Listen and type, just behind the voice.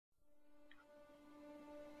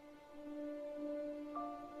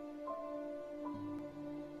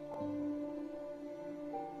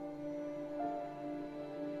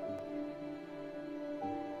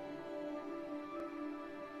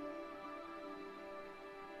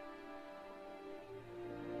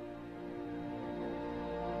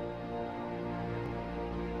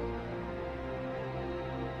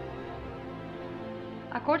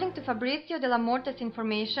According to Fabrizio Delamorte's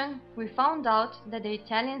information, we found out that the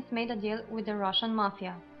Italians made a deal with the Russian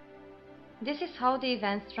Mafia. This is how the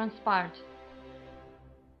events transpired.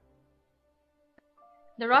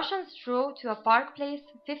 The Russians drove to a park place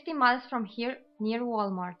 50 miles from here near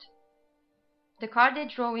Walmart. The car they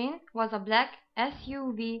drove in was a black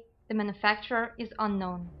SUV. The manufacturer is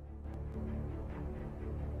unknown.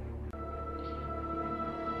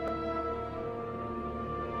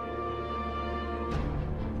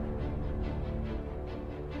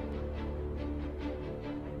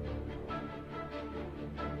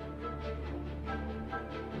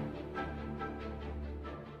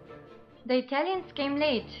 The Italians came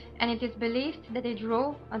late, and it is believed that they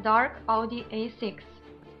drove a dark Audi A6.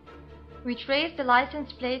 We traced the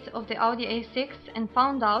license plate of the Audi A6 and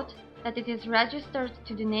found out that it is registered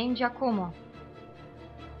to the name Giancommo.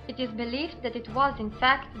 It is believed that it was in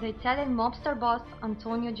fact the Italian mobster boss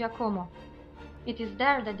Antonio Giancommo. It is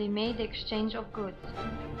there that they made the exchange of goods.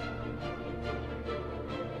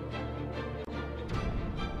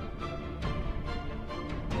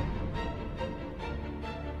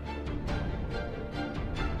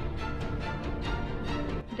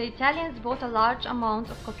 The Italians bought a large amount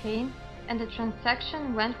of cocaine, and the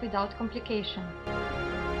transaction went without complication.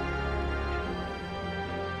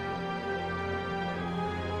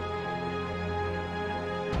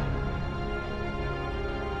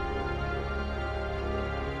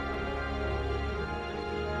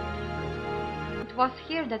 It was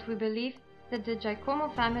here that we believe that the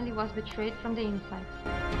Giancommo family was betrayed from the inside.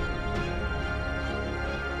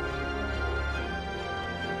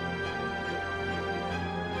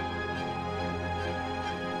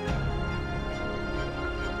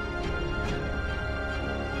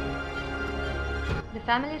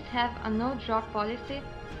 The families have a no-drug policy,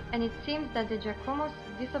 and it seems that the Giacommos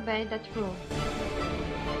disobeyed that rule.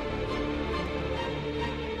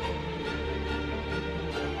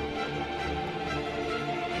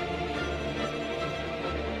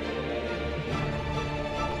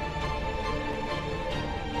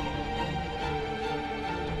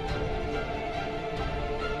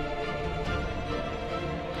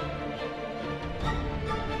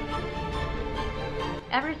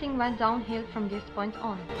 Everything went downhill from this point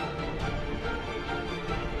on.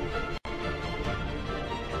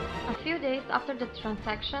 A few days after the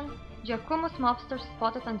transaction, Giancommo's mobsters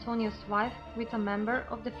spotted Antonio's wife with a member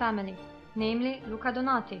of the family, namely Luca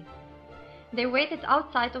Donati. They waited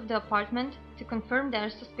outside of the apartment to confirm their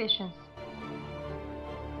suspicions.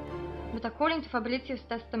 But according to Fabrizio's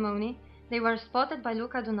testimony, they were spotted by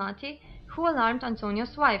Luca Donati, who alarmed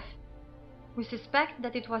Antonio's wife. We suspect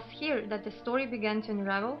that it was here that the story began to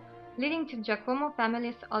unravel, leading to Giancommo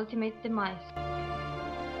family's ultimate demise.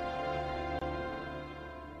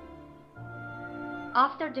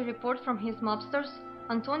 After the report from his mobsters,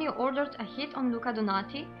 Antonio ordered a hit on Luca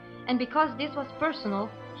Donati, and because this was personal,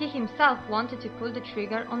 he himself wanted to pull the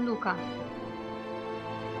trigger on Luca.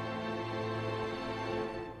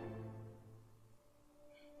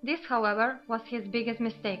 This, however, was his biggest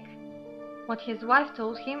mistake. What his wife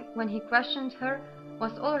told him when he questioned her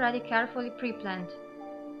was already carefully pre-planned.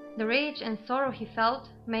 The rage and sorrow he felt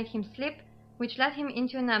made him slip, which led him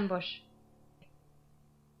into an ambush.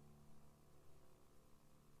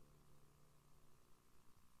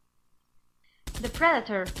 The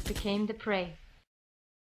predator became the prey.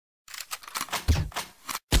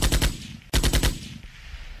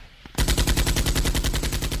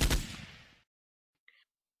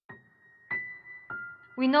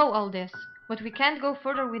 We know all this, but we can't go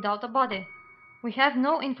further without a body. We have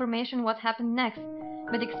no information what happened next,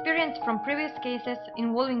 but experience from previous cases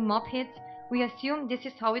involving mob hits, we assume this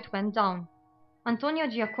is how it went down. Antonio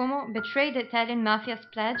Giancommo betrayed the Italian mafia's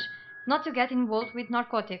pledge not to get involved with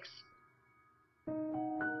narcotics.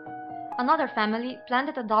 Another family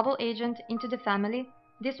planted a double agent into the family.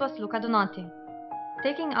 This was Luca Donati.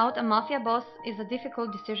 Taking out a mafia boss is a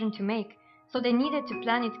difficult decision to make, so they needed to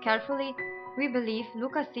plan it carefully. We believe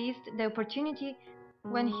Luca seized the opportunity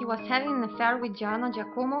when he was having an affair with Giana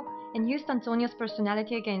Giancommo and used Antonio's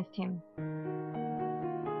personality against him.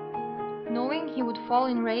 Knowing he would fall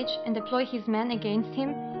in rage and deploy his men against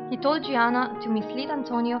him, he told Giana to mislead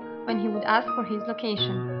Antonio when he would ask for his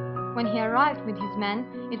location. When he arrived with his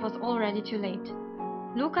men, it was already too late.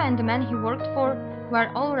 Luca and the men he worked for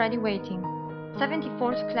were already waiting.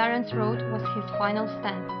 74th Clarence Road was his final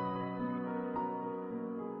stand.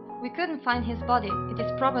 We couldn't find his body. It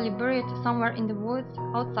is probably buried somewhere in the woods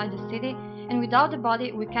outside the city, and without the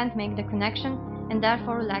body we can't make the connection and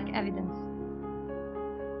therefore lack evidence.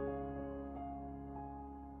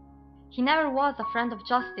 He never was a friend of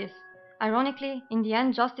justice. Ironically, in the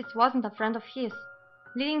end, justice wasn't a friend of his.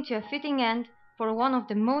 leading to a fitting end for one of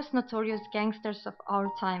the most notorious gangsters of our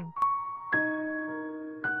time.